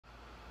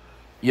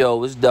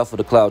Yo, it's Duff for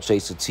the Cloud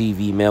Chaser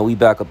TV, man. We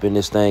back up in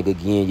this thing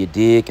again, you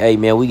dig? Hey,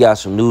 man, we got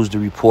some news to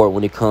report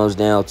when it comes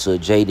down to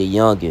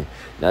Jaydayoungan.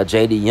 Now,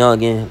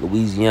 Jaydayoungan,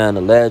 Louisiana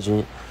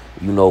legend,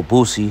 you know,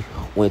 Boosie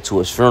went to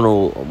his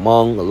funeral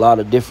among a lot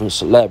of different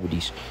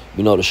celebrities,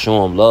 you know, to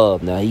show him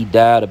love. Now, he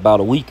died about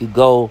a week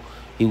ago.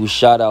 He was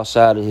shot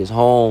outside of his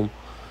home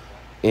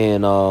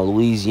in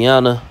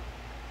Louisiana.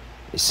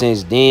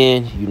 Since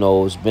then, you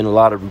know, it's been a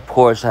lot of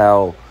reports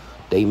how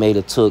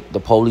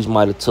the police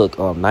might have took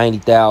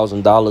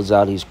 $90,000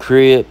 out of his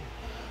crib,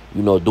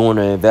 you know, during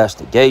the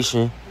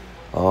investigation.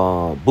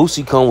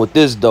 Boosie come with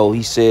this, though.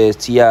 He says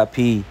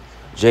T.I.P.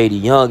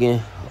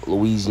 Jaydayoungan,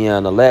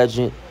 Louisiana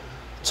legend,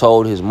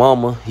 told his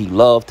mama he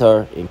loved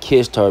her and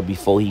kissed her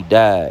before he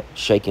died,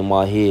 shaking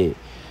my head.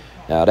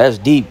 Now, that's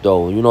deep,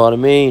 though. You know what I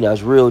mean?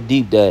 That's real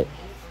deep that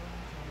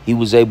he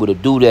was able to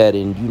do that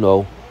and, you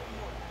know,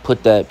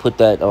 put that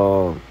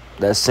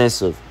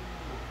sense of,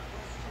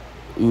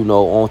 you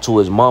know, onto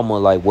his mama,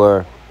 like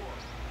where,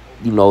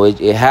 you know,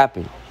 it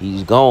happened.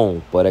 He's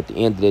gone. But at the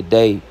end of the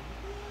day,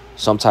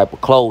 some type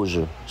of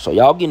closure. So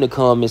y'all get in the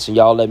comments and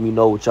y'all let me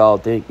know what y'all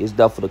think. It's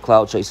Duff for the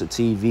Cloud Chaser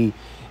TV.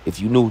 If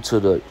you're new to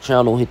the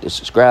channel, hit the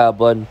subscribe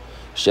button.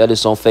 Share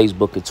this on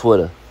Facebook and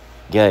Twitter.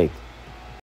 Gang.